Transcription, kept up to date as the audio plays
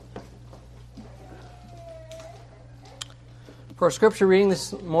For our scripture reading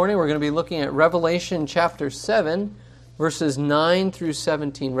this morning, we're going to be looking at Revelation chapter 7, verses 9 through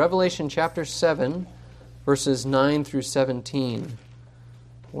 17. Revelation chapter 7, verses 9 through 17.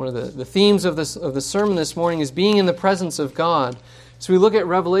 One of the themes of the sermon this morning is being in the presence of God. So we look at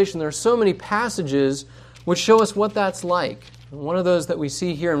Revelation, there are so many passages which show us what that's like. And one of those that we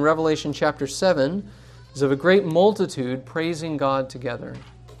see here in Revelation chapter 7 is of a great multitude praising God together.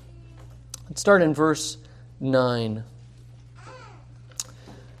 Let's start in verse 9.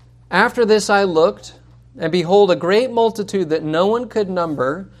 After this I looked, and behold, a great multitude that no one could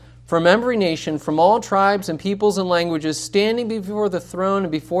number, from every nation, from all tribes and peoples and languages, standing before the throne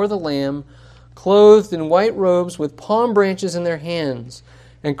and before the Lamb, clothed in white robes with palm branches in their hands,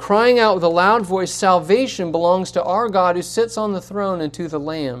 and crying out with a loud voice, "Salvation belongs to our God who sits on the throne and to the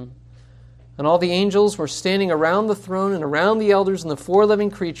Lamb." And all the angels were standing around the throne and around the elders and the four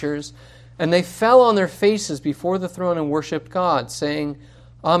living creatures, and they fell on their faces before the throne and worshipped God, saying,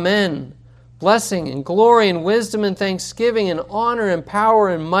 Amen. Blessing and glory and wisdom and thanksgiving and honor and power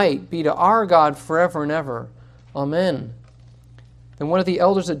and might be to our God forever and ever. Amen. Then one of the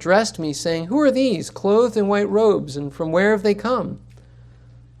elders addressed me, saying, Who are these, clothed in white robes, and from where have they come?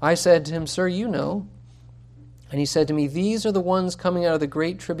 I said to him, Sir, you know. And he said to me, These are the ones coming out of the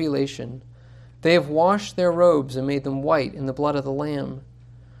great tribulation. They have washed their robes and made them white in the blood of the Lamb.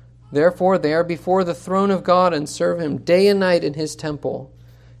 Therefore they are before the throne of God and serve him day and night in his temple.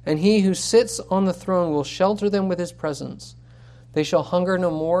 And he who sits on the throne will shelter them with his presence. They shall hunger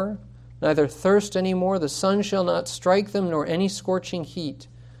no more, neither thirst any more. The sun shall not strike them, nor any scorching heat.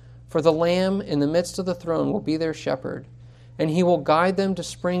 For the Lamb in the midst of the throne will be their shepherd, and he will guide them to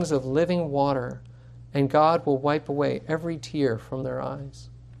springs of living water, and God will wipe away every tear from their eyes.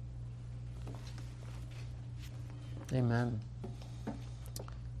 Amen.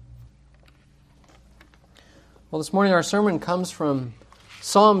 Well, this morning our sermon comes from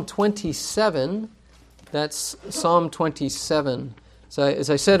Psalm 27. That's Psalm 27. So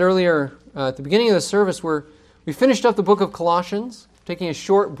as I said earlier at the beginning of the service, we finished up the book of Colossians, taking a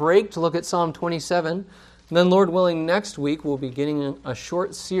short break to look at Psalm 27. And then, Lord willing, next week we'll be getting a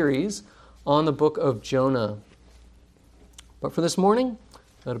short series on the book of Jonah. But for this morning,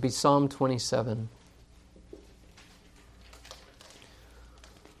 that'll be Psalm 27.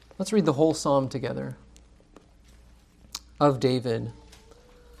 Let's read the whole psalm together. Of David.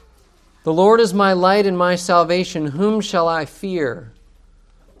 The Lord is my light and my salvation. Whom shall I fear?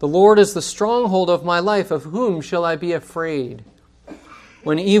 The Lord is the stronghold of my life. Of whom shall I be afraid?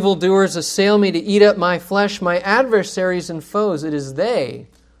 When evildoers assail me to eat up my flesh, my adversaries and foes, it is they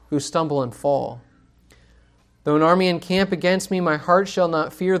who stumble and fall. Though an army encamp against me, my heart shall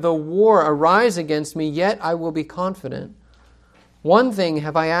not fear. Though war arise against me, yet I will be confident. One thing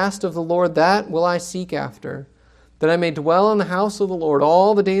have I asked of the Lord, that will I seek after, that I may dwell in the house of the Lord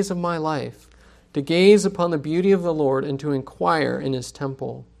all the days of my life, to gaze upon the beauty of the Lord and to inquire in his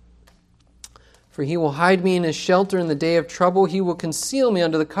temple. For he will hide me in his shelter in the day of trouble. He will conceal me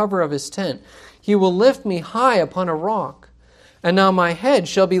under the cover of his tent. He will lift me high upon a rock. And now my head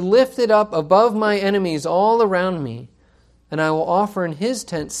shall be lifted up above my enemies all around me. And I will offer in his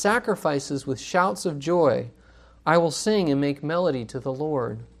tent sacrifices with shouts of joy. I will sing and make melody to the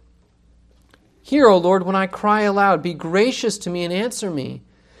Lord. Hear, O Lord, when I cry aloud. Be gracious to me and answer me.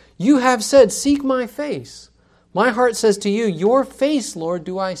 You have said, Seek my face. My heart says to you, Your face, Lord,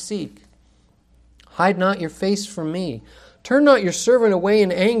 do I seek. Hide not your face from me. Turn not your servant away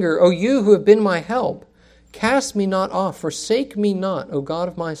in anger, O you who have been my help. Cast me not off. Forsake me not, O God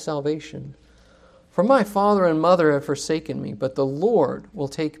of my salvation. For my father and mother have forsaken me, but the Lord will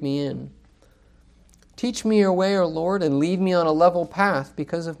take me in. Teach me your way, O Lord, and lead me on a level path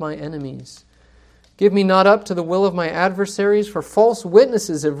because of my enemies. Give me not up to the will of my adversaries, for false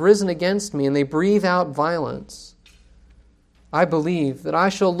witnesses have risen against me, and they breathe out violence. I believe that I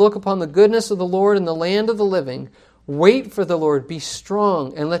shall look upon the goodness of the Lord in the land of the living. Wait for the Lord, be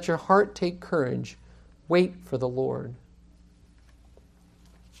strong, and let your heart take courage. Wait for the Lord.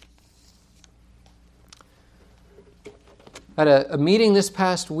 At a meeting this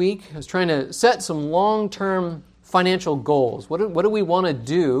past week, I was trying to set some long-term financial goals. What do we want to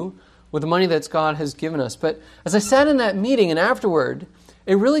do with the money that God has given us? But as I sat in that meeting and afterward,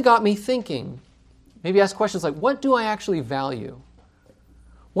 it really got me thinking. Maybe ask questions like, what do I actually value?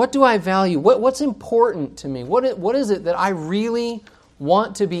 What do I value? What's important to me? What is it that I really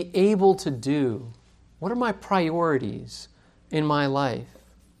want to be able to do? What are my priorities in my life?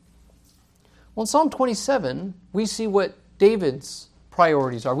 Well, in Psalm 27, we see what David's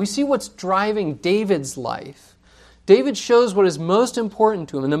priorities are. We see what's driving David's life. David shows what is most important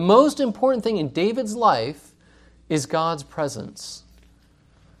to him. And the most important thing in David's life is God's presence.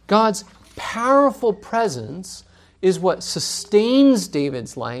 God's powerful presence is what sustains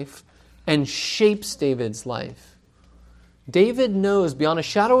David's life and shapes David's life. David knows beyond a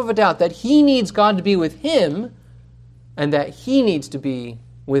shadow of a doubt that he needs God to be with him and that he needs to be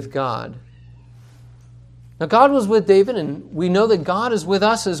with God. Now, God was with David, and we know that God is with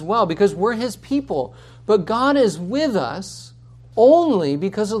us as well because we're his people. But God is with us only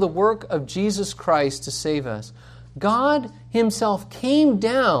because of the work of Jesus Christ to save us. God himself came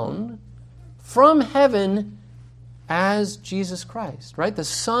down from heaven as Jesus Christ, right? The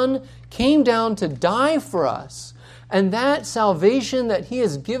Son came down to die for us, and that salvation that he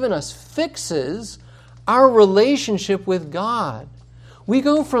has given us fixes our relationship with God. We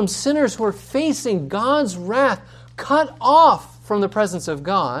go from sinners who are facing God's wrath, cut off from the presence of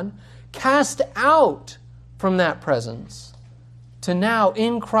God, cast out from that presence, to now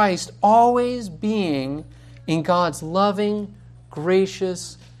in Christ always being in God's loving,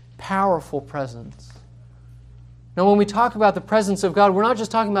 gracious, powerful presence. Now, when we talk about the presence of God, we're not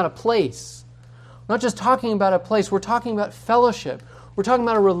just talking about a place. We're not just talking about a place. We're talking about fellowship. We're talking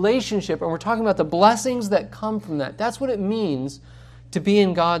about a relationship, and we're talking about the blessings that come from that. That's what it means to be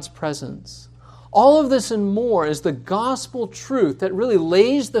in God's presence. All of this and more is the gospel truth that really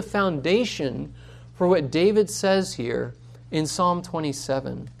lays the foundation for what David says here in Psalm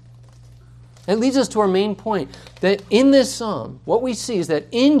 27. It leads us to our main point, that in this psalm, what we see is that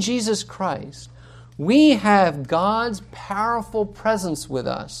in Jesus Christ, we have God's powerful presence with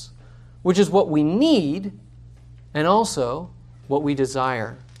us, which is what we need and also what we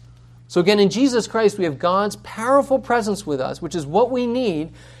desire. So again, in Jesus Christ, we have God's powerful presence with us, which is what we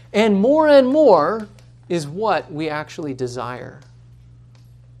need, and more is what we actually desire.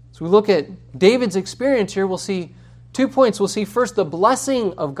 So we look at David's experience here, we'll see 2 points. We'll see first the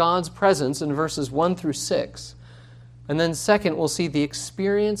blessing of God's presence in verses 1 through 6. And then second, we'll see the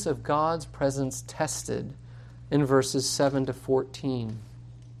experience of God's presence tested in verses 7 to 14.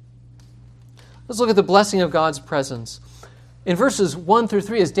 Let's look at the blessing of God's presence. In verses 1 through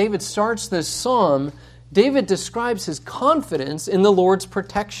 3, as David starts this psalm, David describes his confidence in the Lord's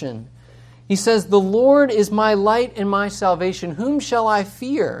protection. He says, "The Lord is my light and my salvation. Whom shall I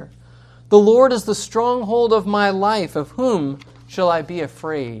fear? The Lord is the stronghold of my life. Of whom shall I be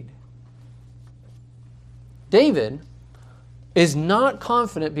afraid?" David is not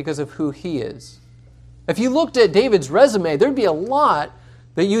confident because of who he is. If you looked at David's resume, there'd be a lot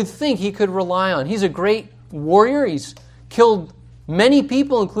that you'd think he could rely on. He's a great warrior. He's killed many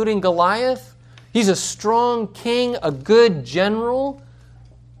people, including Goliath. He's a strong king, a good general.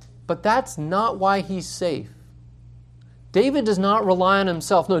 But that's not why he's safe. David does not rely on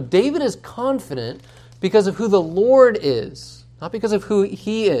himself. No, David is confident because of who the Lord is, not because of who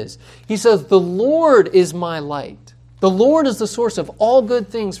he is. He says, "The Lord is my light." The Lord is the source of all good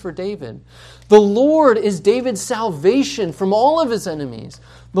things for David. The Lord is David's salvation from all of his enemies.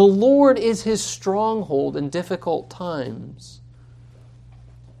 The Lord is his stronghold in difficult times.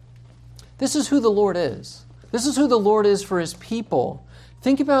 This is who the Lord is. This is who the Lord is for his people.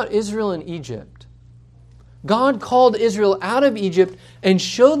 Think about Israel and Egypt. God called Israel out of Egypt and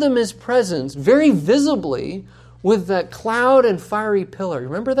showed them his presence very visibly with that cloud and fiery pillar.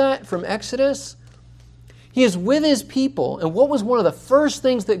 Remember that from Exodus? He is with his people. And what was one of the first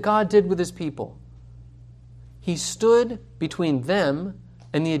things that God did with his people? He stood between them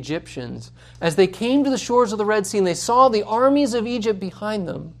and the Egyptians. As they came to the shores of the Red Sea and they saw the armies of Egypt behind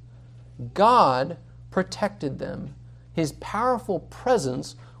them, God protected them. His powerful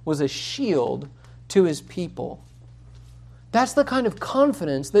presence was a shield to his people. That's the kind of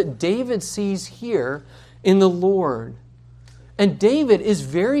confidence that David sees here in the Lord. And David is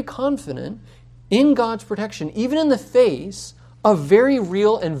very confident in God's protection, even in the face of very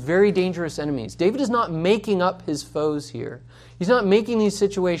real and very dangerous enemies. David is not making up his foes here. He's not making these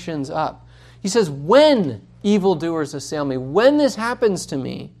situations up. He says, when evildoers assail me, when this happens to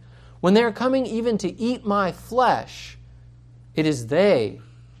me, when they are coming even to eat my flesh, it is they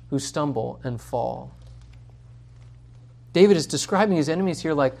who stumble and fall. David is describing his enemies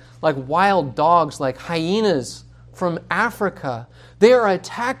here like wild dogs, like hyenas from Africa. They are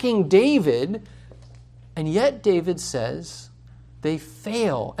attacking David, and yet David says they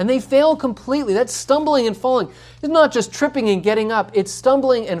fail. And they fail completely. That's stumbling and falling. It's not just tripping and getting up. It's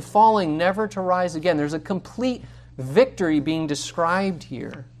stumbling and falling, never to rise again. There's a complete victory being described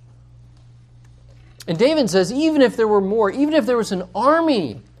here. And David says, even if there were more, even if there was an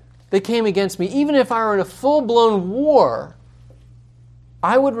army that came against me, even if I were in a full-blown war,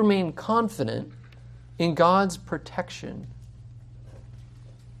 I would remain confident in God's protection.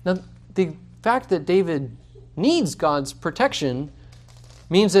 Now, the fact that David needs God's protection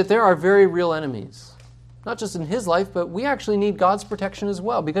means that there are very real enemies. Not just in his life, but we actually need God's protection as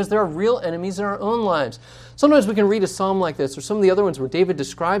well, because there are real enemies in our own lives. Sometimes we can read a psalm like this, or some of the other ones where David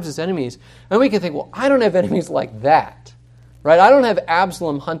describes his enemies, and we can think, well, I don't have enemies like that, right? I don't have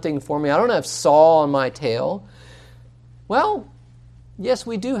Absalom hunting for me. I don't have Saul on my tail. Well, yes,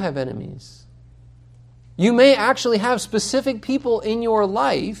 we do have enemies. You may actually have specific people in your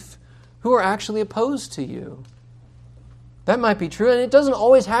life who are actually opposed to you. That might be true, and it doesn't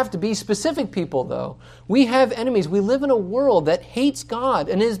always have to be specific people, though. We have enemies. We live in a world that hates God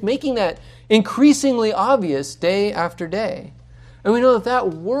and is making that increasingly obvious day after day. And we know that that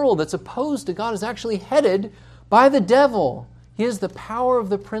world that's opposed to God is actually headed by the devil. He is the power of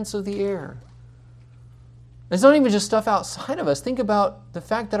the prince of the air. It's not even just stuff outside of us. Think about the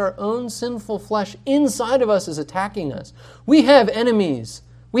fact that our own sinful flesh inside of us is attacking us. We have enemies.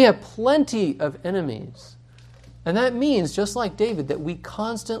 We have plenty of enemies. And that means, just like David, that we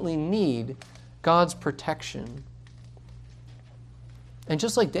constantly need God's protection. And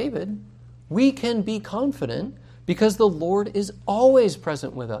just like David, we can be confident because the Lord is always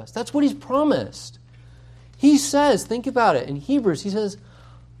present with us. That's what he's promised. He says, think about it, in Hebrews, he says,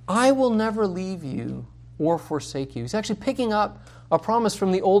 I will never leave you or forsake you. He's actually picking up a promise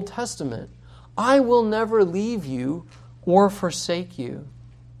from the Old Testament. I will never leave you or forsake you.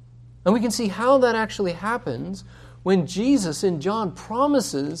 And we can see how that actually happens when Jesus in John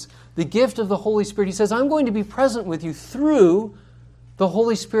promises the gift of the Holy Spirit. He says, I'm going to be present with you through the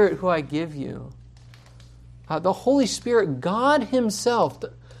Holy Spirit who I give you. The Holy Spirit, God himself,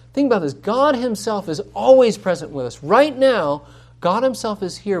 think about this, God himself is always present with us. Right now, God himself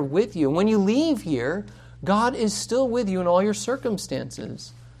is here with you. And when you leave here, God is still with you in all your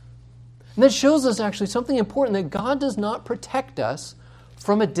circumstances. And that shows us actually something important, that God does not protect us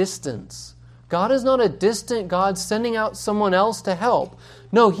from a distance. God is not a distant God sending out someone else to help.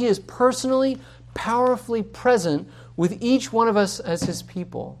 No, he is personally, powerfully present with each one of us as his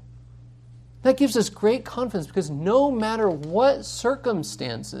people. That gives us great confidence because no matter what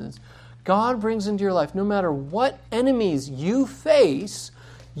circumstances God brings into your life, no matter what enemies you face,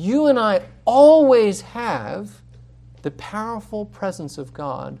 you and I always have the powerful presence of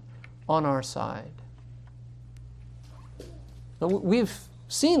God on our side. Now, we've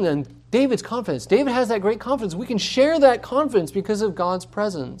seen then David's confidence. David has that great confidence. We can share that confidence because of God's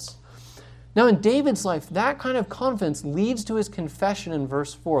presence. Now in David's life, that kind of confidence leads to his confession in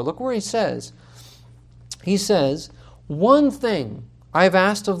verse 4. Look where he says, one thing I have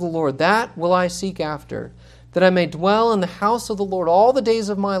asked of the Lord, that will I seek after, that I may dwell in the house of the Lord all the days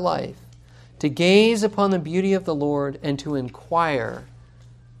of my life, to gaze upon the beauty of the Lord and to inquire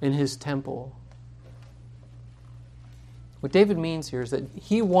in his temple. What David means here is that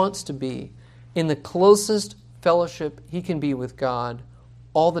he wants to be in the closest fellowship he can be with God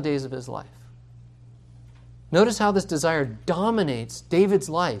all the days of his life. Notice how this desire dominates David's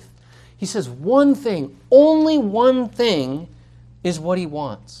life. He says one thing, only one thing is what he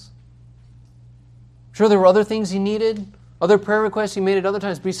wants. Sure, there were other things he needed, other prayer requests he made at other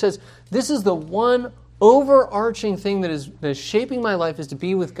times, but he says, this is the one overarching thing that is shaping my life, is to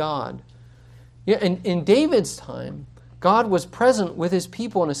be with God. Yeah, and in David's time, God was present with his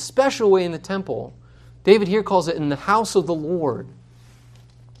people in a special way in the temple. David here calls it in the house of the Lord.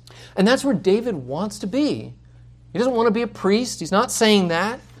 And that's where David wants to be. He doesn't want to be a priest. He's not saying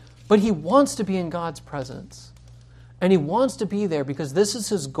that. But he wants to be in God's presence. And he wants to be there because this is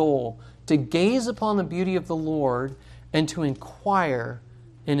his goal, to gaze upon the beauty of the Lord and to inquire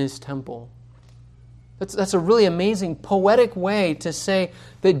in his temple. That's a really amazing, poetic way to say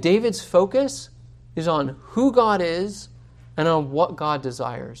that David's focus is on who God is and on what God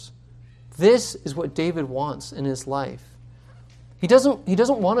desires. This is what David wants in his life. He doesn't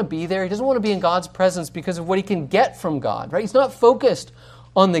want to be there. He doesn't want to be in God's presence because of what he can get from God, right? He's not focused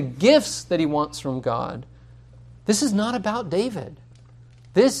on the gifts that he wants from God. This is not about David.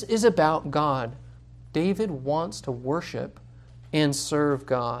 This is about God. David wants to worship and serve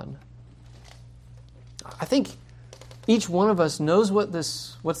God. I think each one of us knows what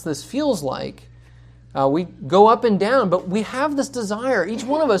this feels like. We go up and down, but we have this desire. Each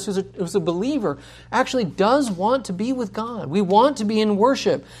one of us who's a believer actually does want to be with God. We want to be in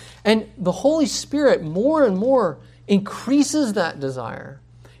worship. And the Holy Spirit more and more increases that desire.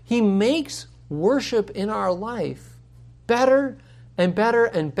 He makes worship in our life better and better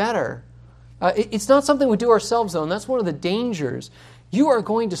and better. It's not something we do ourselves, though, and that's one of the dangers. You are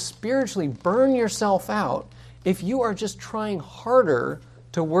going to spiritually burn yourself out if you are just trying harder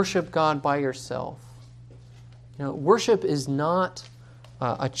to worship God by yourself. You know, worship is not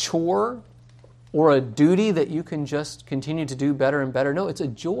a chore. or a duty that you can just continue to do better and better. No, it's a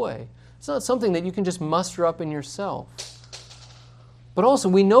joy. It's not something that you can just muster up in yourself. But also,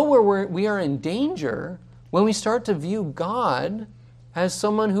 we know where we are in danger when we start to view God as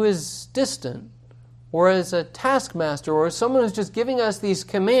someone who is distant, or as a taskmaster, or as someone who's just giving us these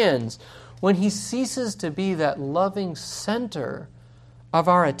commands, when he ceases to be that loving center of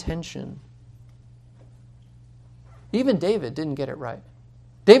our attention. Even David didn't get it right.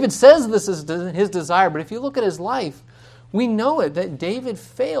 David says this is his desire, but if you look at his life, we know it, that David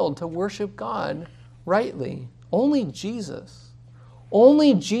failed to worship God rightly. Only Jesus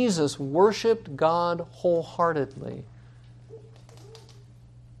worshiped God wholeheartedly.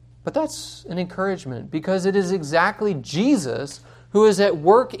 But that's an encouragement, because it is exactly Jesus who is at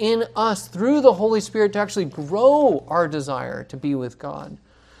work in us through the Holy Spirit to actually grow our desire to be with God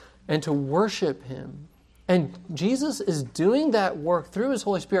and to worship Him. And Jesus is doing that work through His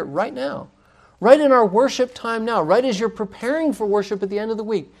Holy Spirit right now, right in our worship time now, right as you're preparing for worship at the end of the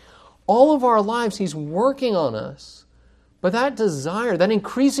week. All of our lives, He's working on us. But that desire, that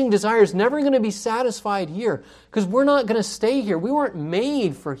increasing desire, is never going to be satisfied here, because we're not going to stay here. We weren't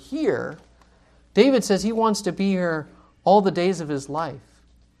made for here. David says he wants to be here all the days of his life.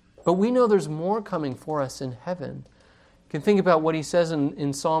 But we know there's more coming for us in heaven. You can think about what he says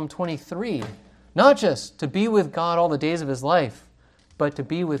in Psalm 23. Not just to be with God all the days of his life, but to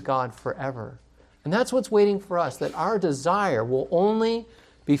be with God forever. And that's what's waiting for us, that our desire will only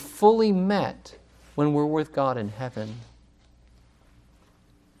be fully met when we're with God in heaven.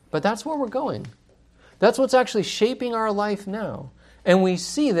 But that's where we're going. That's what's actually shaping our life now. And we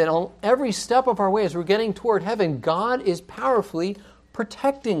see that on every step of our way as we're getting toward heaven, God is powerfully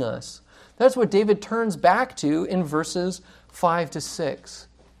protecting us. That's what David turns back to in verses 5 to 6.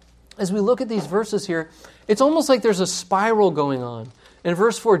 As we look at these verses here, it's almost like there's a spiral going on. In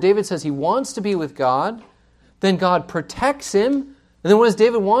verse 4, David says he wants to be with God. Then God protects him. And then what does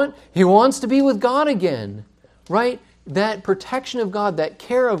David want? He wants to be with God again. Right? That protection of God, that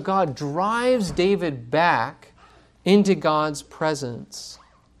care of God drives David back into God's presence.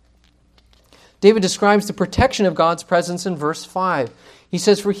 David describes the protection of God's presence in verse 5. He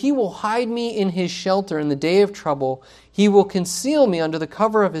says, "For he will hide me in his shelter in the day of trouble. He will conceal me under the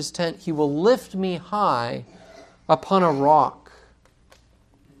cover of his tent. He will lift me high upon a rock."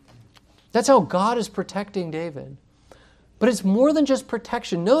 That's how God is protecting David. But it's more than just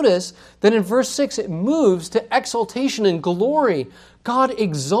protection. Notice that in verse 6 it moves to exaltation and glory. God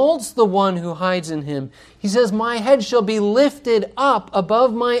exalts the one who hides in him. He says, "My head shall be lifted up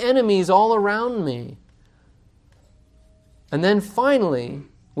above my enemies all around me." And then finally,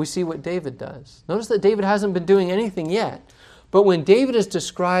 we see what David does. Notice that David hasn't been doing anything yet. But when David is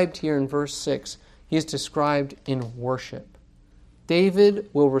described here in verse 6, he is described in worship. David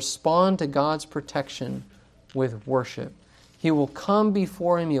will respond to God's protection with worship. He will come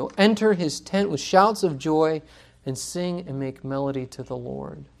before him. He'll enter his tent with shouts of joy and sing and make melody to the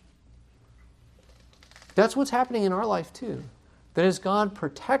Lord. That's what's happening in our life too. That as God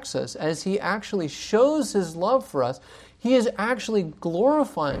protects us, as He actually shows His love for us, He is actually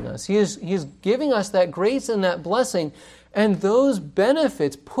glorifying us. He is giving us that grace and that blessing, and those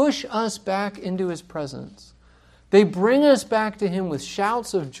benefits push us back into His presence. They bring us back to Him with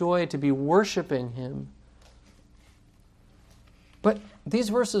shouts of joy to be worshiping Him. But these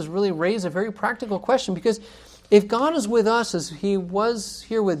verses really raise a very practical question, because if God is with us as He was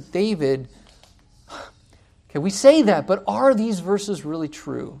here with David, okay, we say that, but are these verses really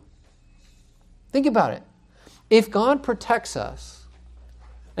true? Think about it. If God protects us,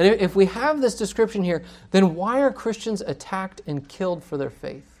 and if we have this description here, then why are Christians attacked and killed for their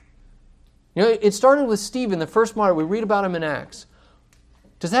faith? You know, it started with Stephen, the first martyr. We read about him in Acts.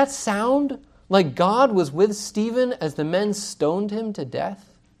 Does that sound like God was with Stephen as the men stoned him to death?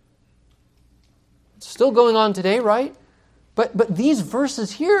 It's still going on today, right? But these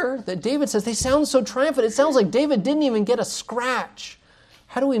verses here that David says, they sound so triumphant. It sounds like David didn't even get a scratch.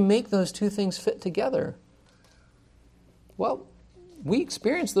 How do we make those two things fit together? Well, we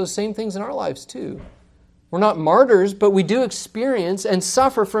experience those same things in our lives too. We're not martyrs, but we do experience and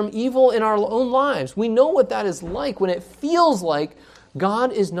suffer from evil in our own lives. We know what that is like when it feels like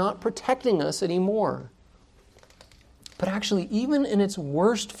God is not protecting us anymore. But actually, even in its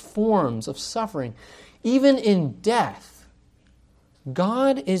worst forms of suffering, even in death,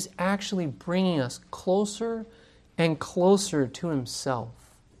 God is actually bringing us closer and closer to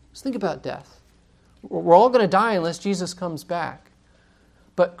Himself. Just think about death. We're all going to die unless Jesus comes back.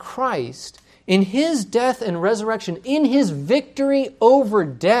 But Christ, in His death and resurrection, in His victory over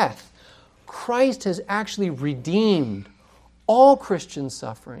death, Christ has actually redeemed all Christian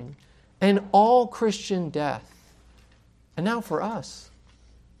suffering and all Christian death. And now for us,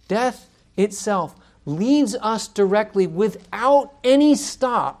 death itself leads us directly without any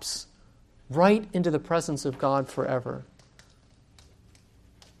stops right into the presence of God forever.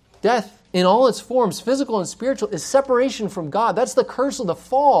 Death in all its forms, physical and spiritual, is separation from God. That's the curse of the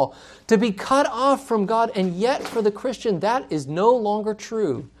fall, to be cut off from God. And yet for the Christian, that is no longer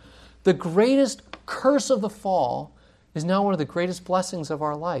true. The greatest curse of the fall is now one of the greatest blessings of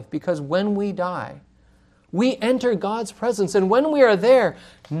our life, because when we die, we enter God's presence, and when we are there,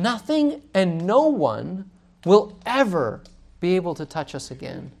 nothing and no one will ever be able to touch us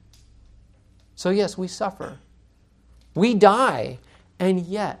again. So yes, we suffer. We die, and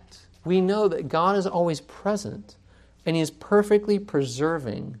yet we know that God is always present, and He is perfectly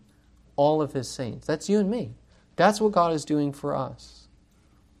preserving all of His saints. That's you and me. That's what God is doing for us.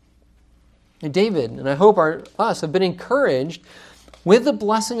 And David, and I hope us, have been encouraged with the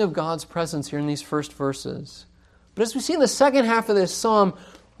blessing of God's presence here in these first verses. But as we see in the second half of this psalm,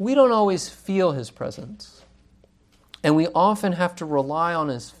 we don't always feel His presence. And we often have to rely on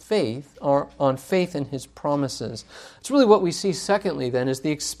His faith, or on faith in His promises. It's really what we see secondly then, is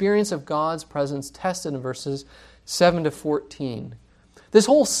the experience of God's presence tested in verses 7 to 14. This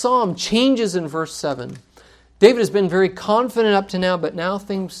whole psalm changes in verse 7. David has been very confident up to now, but now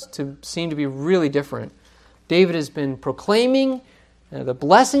things seem to be really different. David has been proclaiming the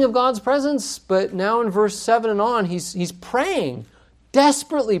blessing of God's presence, but now in verse 7 and on, he's praying,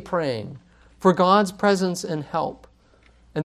 desperately praying for God's presence and help.